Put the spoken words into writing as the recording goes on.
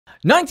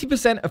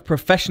90% of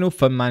professional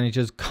fund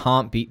managers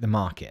can't beat the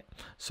market.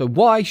 So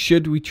why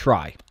should we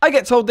try? I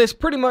get told this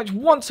pretty much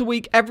once a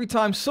week every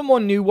time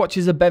someone new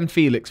watches a Ben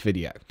Felix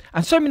video.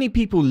 And so many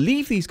people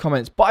leave these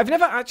comments, but I've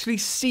never actually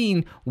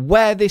seen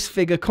where this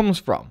figure comes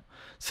from.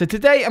 So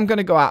today I'm going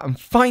to go out and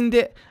find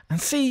it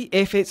and see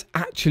if it's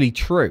actually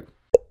true.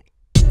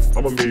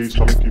 I'm amazed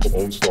how many people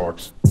own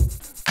stocks.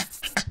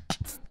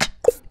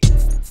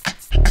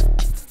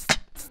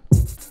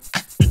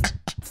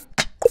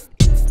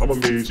 I'm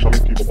amazed how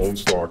many people own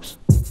stocks.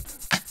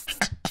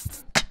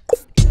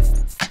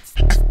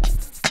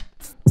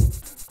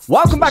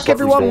 Welcome back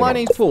everyone, my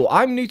name's Paul.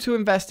 I'm new to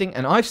investing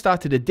and I've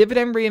started a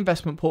dividend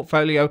reinvestment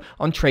portfolio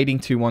on Trading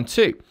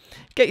 212.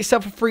 Get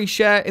yourself a free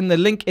share in the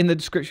link in the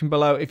description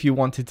below if you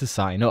wanted to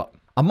sign up.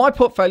 On my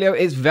portfolio,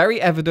 it's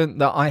very evident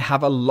that I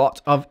have a lot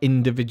of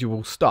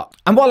individual stock.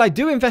 And while I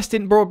do invest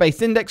in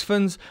broad-based index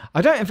funds,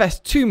 I don't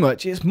invest too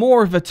much, it's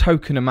more of a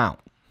token amount.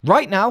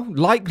 Right now,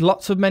 like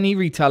lots of many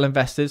retail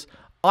investors,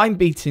 I'm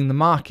beating the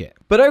market.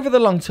 But over the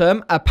long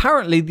term,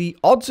 apparently the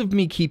odds of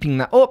me keeping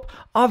that up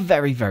are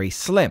very, very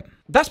slim.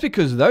 That's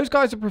because those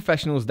guys are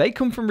professionals, they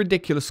come from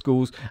ridiculous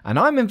schools, and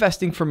I'm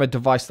investing from a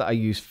device that I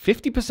use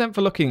 50%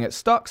 for looking at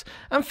stocks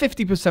and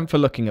 50% for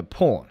looking at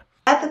porn.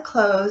 At the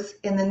close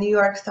in the New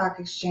York Stock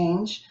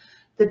Exchange,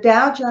 the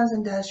Dow Jones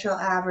Industrial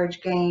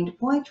Average gained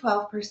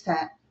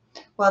 0.12%,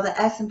 while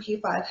the S&P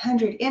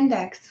 500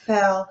 index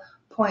fell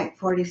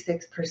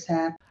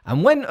 0.46%.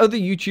 And when other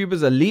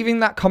YouTubers are leaving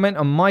that comment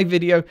on my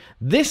video,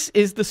 this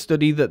is the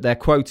study that they're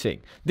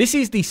quoting. This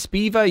is the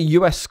SPIVA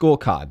US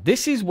scorecard.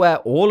 This is where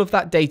all of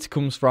that data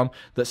comes from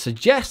that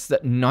suggests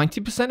that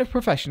 90% of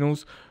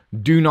professionals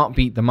do not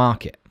beat the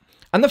market.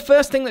 And the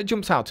first thing that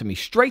jumps out to me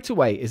straight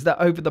away is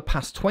that over the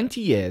past 20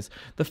 years,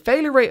 the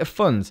failure rate of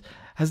funds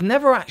has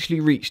never actually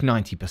reached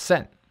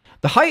 90%.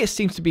 The highest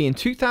seems to be in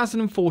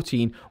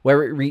 2014,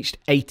 where it reached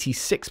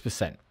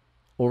 86%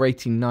 or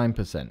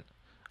 89%.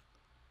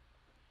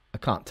 I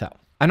can't tell.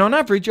 And on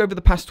average, over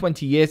the past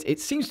 20 years, it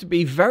seems to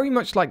be very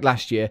much like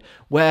last year,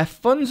 where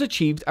funds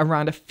achieved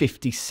around a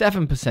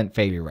 57%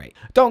 failure rate.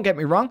 Don't get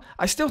me wrong,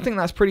 I still think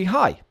that's pretty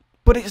high,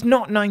 but it's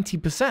not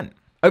 90%.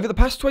 Over the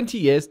past 20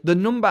 years, the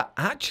number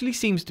actually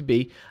seems to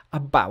be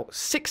about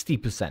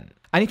 60%.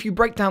 And if you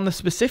break down the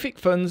specific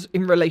funds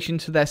in relation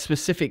to their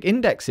specific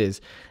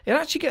indexes, it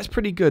actually gets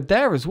pretty good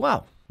there as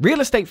well.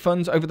 Real estate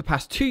funds over the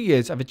past 2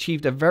 years have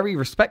achieved a very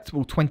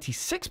respectable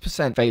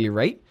 26% failure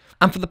rate.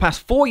 And for the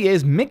past 4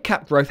 years,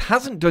 mid-cap growth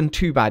hasn't done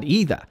too bad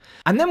either.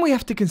 And then we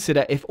have to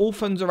consider if all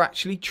funds are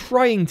actually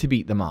trying to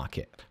beat the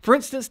market. For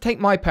instance, take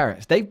my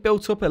parents. They've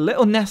built up a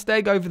little nest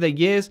egg over the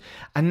years,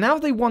 and now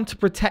they want to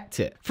protect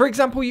it. For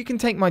example, you can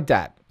take my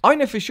dad. I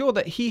know for sure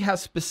that he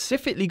has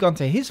specifically gone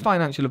to his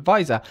financial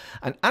advisor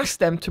and asked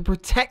them to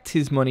protect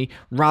his money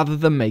rather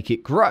than make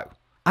it grow.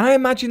 And I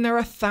imagine there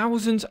are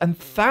thousands and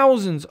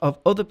thousands of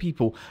other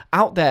people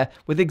out there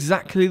with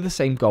exactly the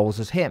same goals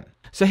as him.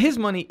 So his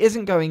money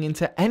isn't going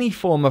into any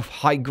form of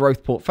high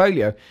growth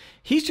portfolio.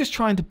 He's just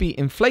trying to beat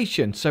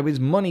inflation so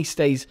his money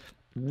stays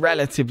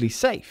relatively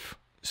safe.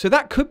 So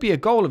that could be a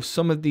goal of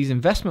some of these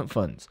investment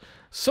funds.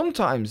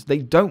 Sometimes they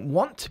don't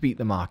want to beat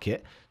the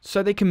market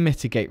so they can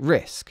mitigate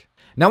risk.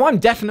 Now, I'm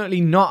definitely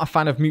not a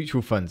fan of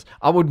mutual funds.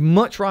 I would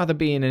much rather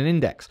be in an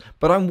index,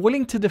 but I'm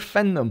willing to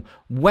defend them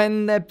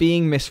when they're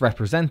being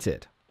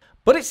misrepresented.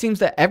 But it seems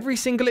that every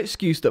single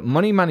excuse that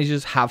money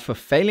managers have for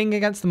failing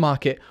against the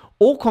market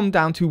all come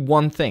down to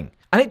one thing.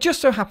 And it just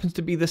so happens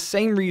to be the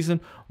same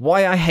reason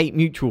why I hate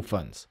mutual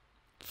funds.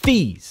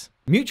 Fees.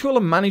 Mutual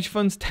and managed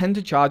funds tend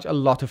to charge a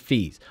lot of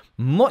fees,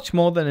 much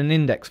more than an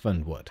index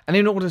fund would. And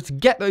in order to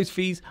get those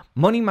fees,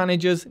 money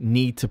managers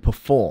need to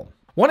perform.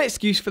 One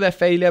excuse for their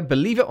failure,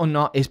 believe it or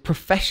not, is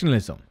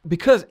professionalism.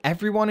 Because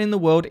everyone in the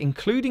world,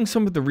 including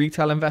some of the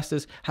retail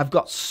investors, have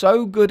got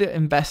so good at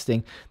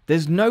investing,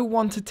 there's no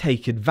one to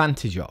take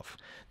advantage of.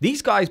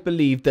 These guys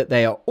believe that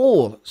they are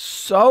all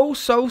so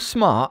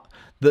smart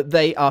that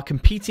they are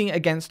competing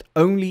against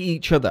only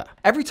each other.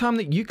 Every time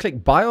that you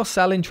click buy or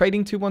sell in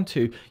Trading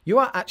 212, you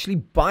are actually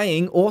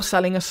buying or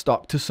selling a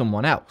stock to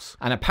someone else.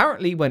 And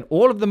apparently when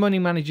all of the money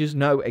managers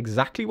know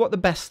exactly what the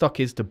best stock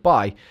is to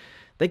buy,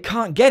 they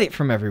can't get it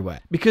from everywhere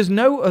because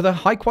no other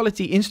high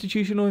quality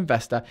institutional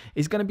investor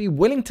is going to be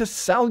willing to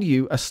sell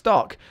you a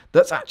stock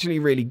that's actually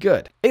really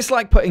good. It's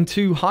like putting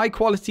two high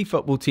quality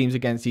football teams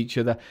against each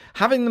other,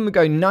 having them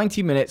go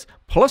 90 minutes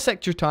plus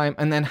extra time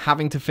and then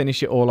having to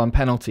finish it all on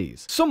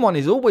penalties. Someone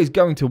is always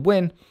going to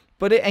win,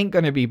 but it ain't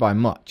going to be by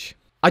much.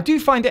 I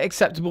do find it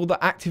acceptable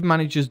that active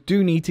managers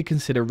do need to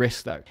consider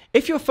risk though.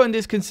 If your fund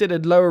is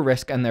considered lower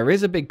risk and there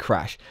is a big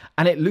crash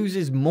and it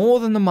loses more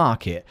than the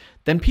market,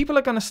 then people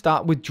are going to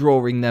start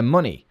withdrawing their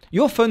money.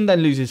 Your fund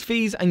then loses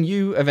fees and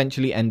you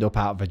eventually end up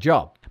out of a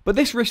job. But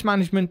this risk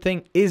management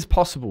thing is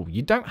possible.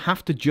 You don't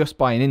have to just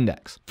buy an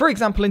index. For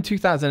example, in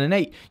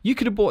 2008, you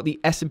could have bought the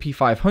S&P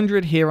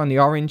 500 here on the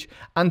orange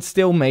and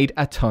still made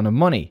a ton of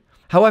money.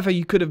 However,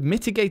 you could have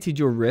mitigated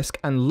your risk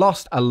and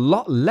lost a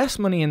lot less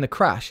money in the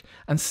crash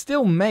and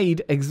still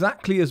made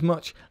exactly as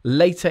much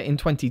later in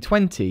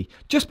 2020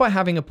 just by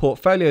having a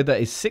portfolio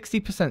that is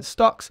 60%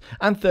 stocks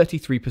and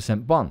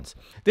 33% bonds.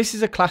 This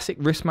is a classic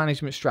risk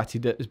management strategy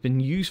that has been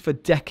used for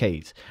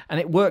decades, and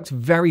it worked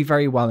very,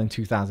 very well in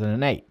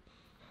 2008.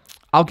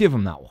 I'll give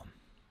them that one.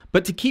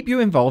 But to keep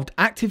you involved,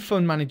 active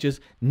fund managers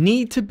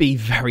need to be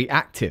very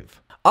active.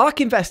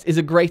 ARK Invest is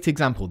a great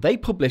example. They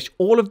publish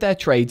all of their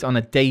trades on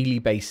a daily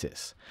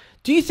basis.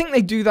 Do you think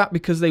they do that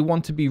because they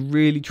want to be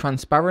really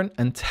transparent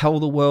and tell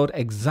the world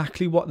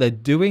exactly what they're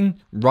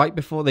doing right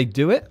before they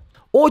do it?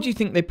 Or do you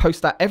think they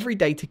post that every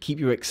day to keep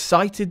you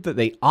excited that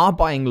they are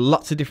buying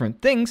lots of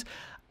different things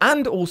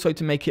and also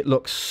to make it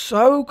look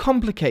so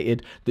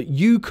complicated that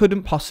you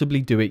couldn't possibly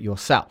do it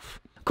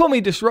yourself? Call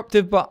me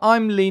disruptive, but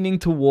I'm leaning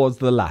towards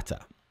the latter.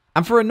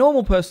 And for a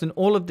normal person,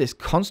 all of this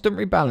constant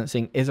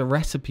rebalancing is a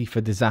recipe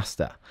for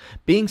disaster.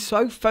 Being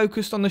so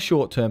focused on the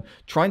short term,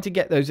 trying to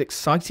get those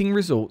exciting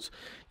results,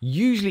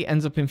 usually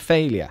ends up in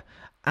failure.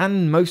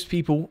 And most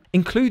people,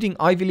 including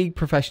Ivy League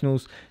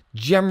professionals,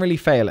 generally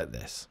fail at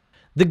this.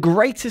 The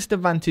greatest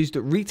advantage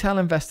that retail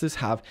investors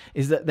have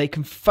is that they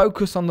can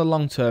focus on the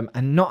long term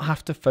and not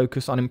have to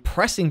focus on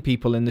impressing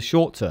people in the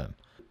short term.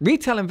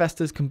 Retail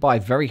investors can buy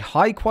very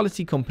high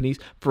quality companies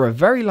for a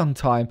very long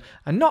time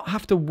and not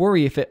have to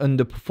worry if it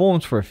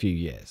underperforms for a few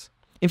years.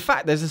 In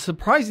fact, there's a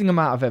surprising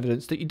amount of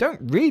evidence that you don't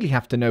really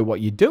have to know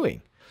what you're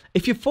doing.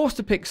 If you're forced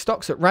to pick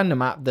stocks at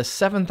random out of the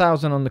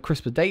 7,000 on the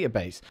CRISPR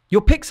database, your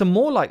picks are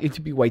more likely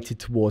to be weighted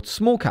towards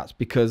small caps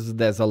because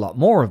there's a lot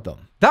more of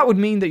them. That would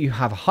mean that you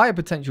have higher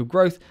potential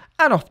growth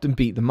and often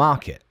beat the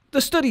market. The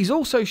studies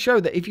also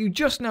show that if you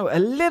just know a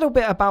little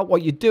bit about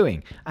what you're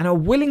doing and are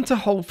willing to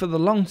hold for the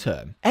long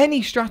term,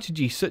 any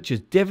strategy such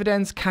as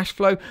dividends, cash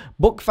flow,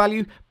 book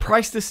value,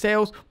 price to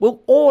sales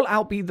will all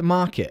outbeat the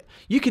market.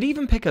 You could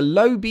even pick a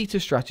low beta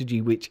strategy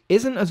which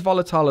isn't as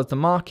volatile as the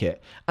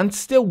market and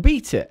still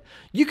beat it.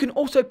 You can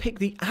also pick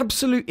the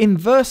absolute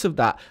inverse of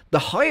that, the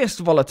highest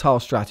volatile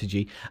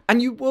strategy, and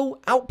you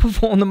will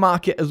outperform the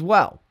market as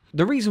well.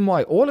 The reason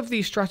why all of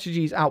these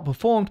strategies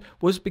outperformed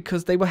was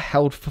because they were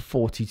held for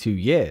 42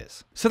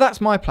 years. So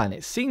that's my plan.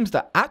 It seems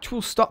that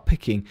actual stock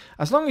picking,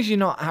 as long as you're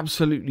not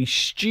absolutely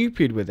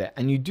stupid with it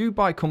and you do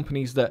buy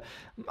companies that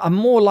are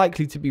more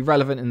likely to be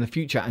relevant in the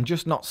future and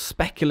just not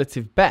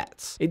speculative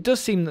bets, it does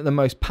seem that the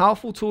most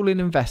powerful tool in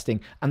investing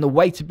and the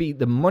way to beat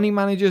the money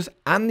managers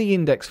and the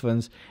index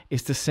funds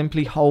is to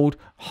simply hold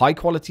high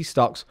quality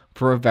stocks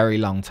for a very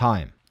long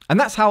time. And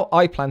that's how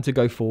I plan to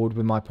go forward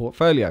with my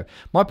portfolio.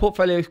 My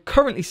portfolio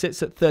currently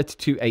sits at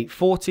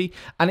 32,840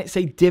 and it's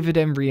a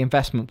dividend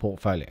reinvestment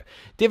portfolio.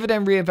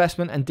 Dividend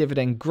reinvestment and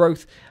dividend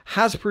growth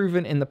has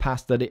proven in the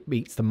past that it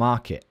beats the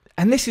market.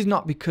 And this is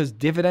not because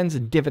dividends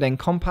and dividend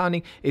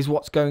compounding is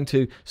what's going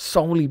to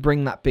solely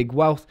bring that big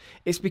wealth.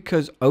 It's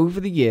because over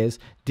the years,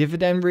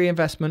 dividend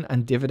reinvestment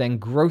and dividend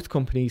growth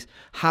companies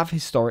have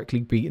historically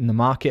beaten the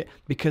market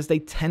because they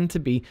tend to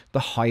be the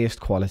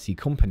highest quality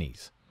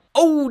companies.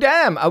 Oh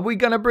damn, are we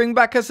going to bring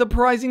back a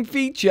surprising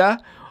feature?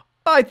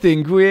 I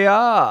think we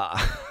are.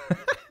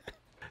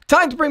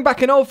 Time to bring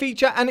back an old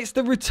feature, and it's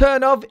the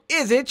return of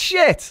Is It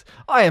Shit?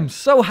 I am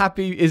so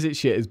happy Is It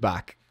Shit is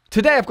back.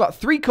 Today I've got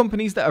 3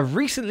 companies that have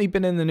recently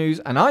been in the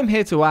news and I'm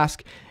here to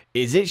ask,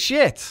 is it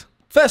shit?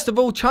 First of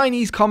all,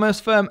 Chinese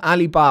commerce firm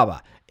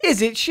Alibaba.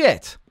 Is it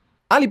shit?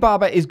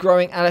 Alibaba is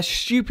growing at a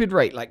stupid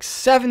rate, like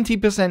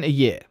 70% a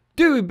year.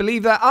 Do we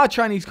believe that? Are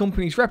Chinese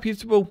companies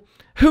reputable?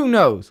 Who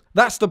knows?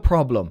 That's the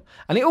problem.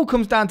 And it all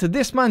comes down to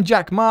this man,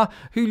 Jack Ma,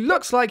 who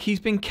looks like he's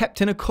been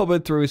kept in a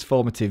cupboard through his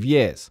formative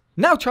years.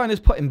 Now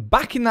China's put him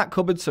back in that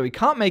cupboard so he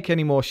can't make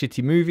any more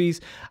shitty movies,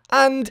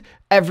 and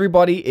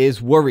everybody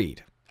is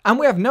worried. And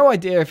we have no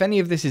idea if any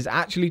of this is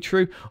actually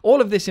true.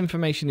 All of this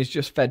information is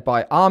just fed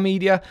by our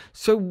media,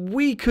 so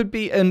we could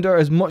be under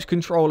as much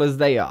control as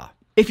they are.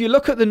 If you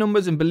look at the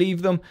numbers and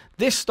believe them,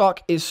 this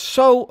stock is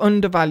so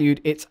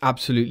undervalued, it's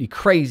absolutely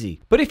crazy.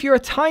 But if you're a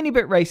tiny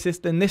bit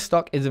racist, then this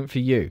stock isn't for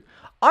you.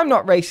 I'm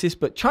not racist,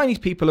 but Chinese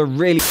people are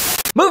really...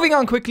 Moving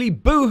on quickly,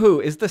 Boohoo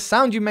is the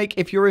sound you make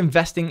if you're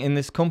investing in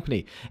this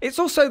company. It's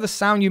also the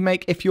sound you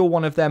make if you're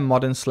one of their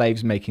modern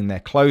slaves making their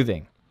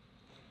clothing.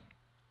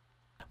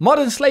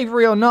 Modern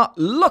slavery or not,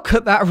 look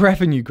at that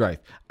revenue growth.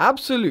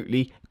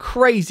 Absolutely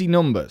crazy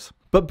numbers.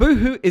 But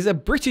Boohoo is a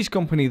British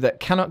company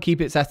that cannot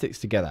keep its ethics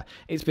together.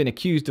 It's been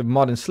accused of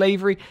modern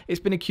slavery, it's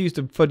been accused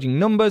of fudging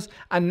numbers,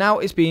 and now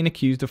it's being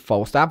accused of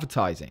false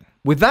advertising.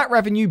 With that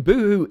revenue,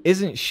 Boohoo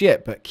isn't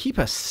shit, but keep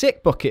a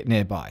sick bucket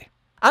nearby.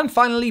 And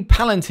finally,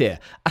 Palantir,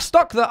 a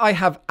stock that I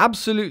have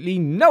absolutely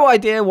no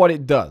idea what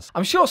it does.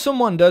 I'm sure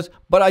someone does,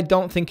 but I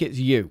don't think it's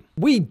you.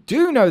 We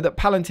do know that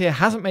Palantir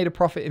hasn't made a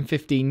profit in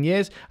 15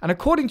 years, and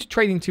according to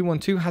Trading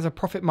 212, has a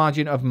profit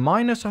margin of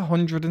minus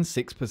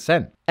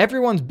 106%.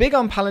 Everyone's big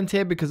on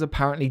Palantir because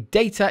apparently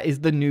data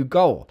is the new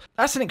goal.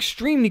 That's an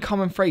extremely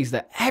common phrase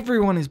that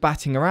everyone is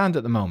batting around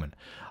at the moment.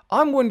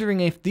 I'm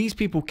wondering if these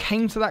people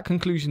came to that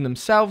conclusion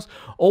themselves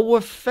or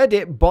were fed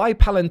it by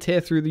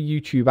Palantir through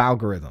the YouTube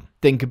algorithm.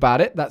 Think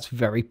about it, that's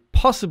very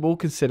possible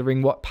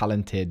considering what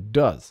Palantir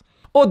does.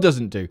 Or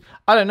doesn't do.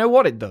 I don't know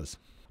what it does.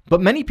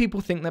 But many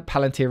people think that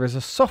Palantir is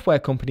a software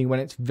company when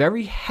it's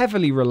very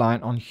heavily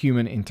reliant on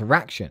human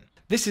interaction.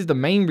 This is the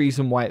main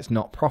reason why it's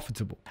not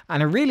profitable.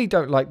 And I really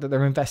don't like that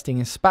they're investing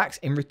in SPACs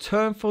in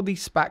return for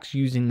these SPACs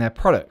using their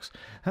products.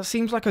 That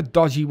seems like a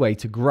dodgy way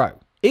to grow.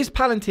 Is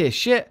Palantir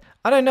shit?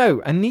 I don't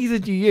know, and neither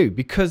do you,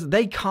 because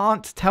they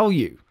can't tell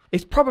you.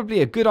 It's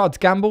probably a good odds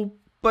gamble,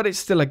 but it's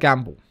still a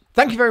gamble.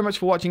 Thank you very much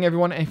for watching,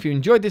 everyone. And if you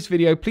enjoyed this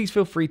video, please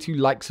feel free to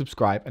like,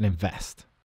 subscribe, and invest.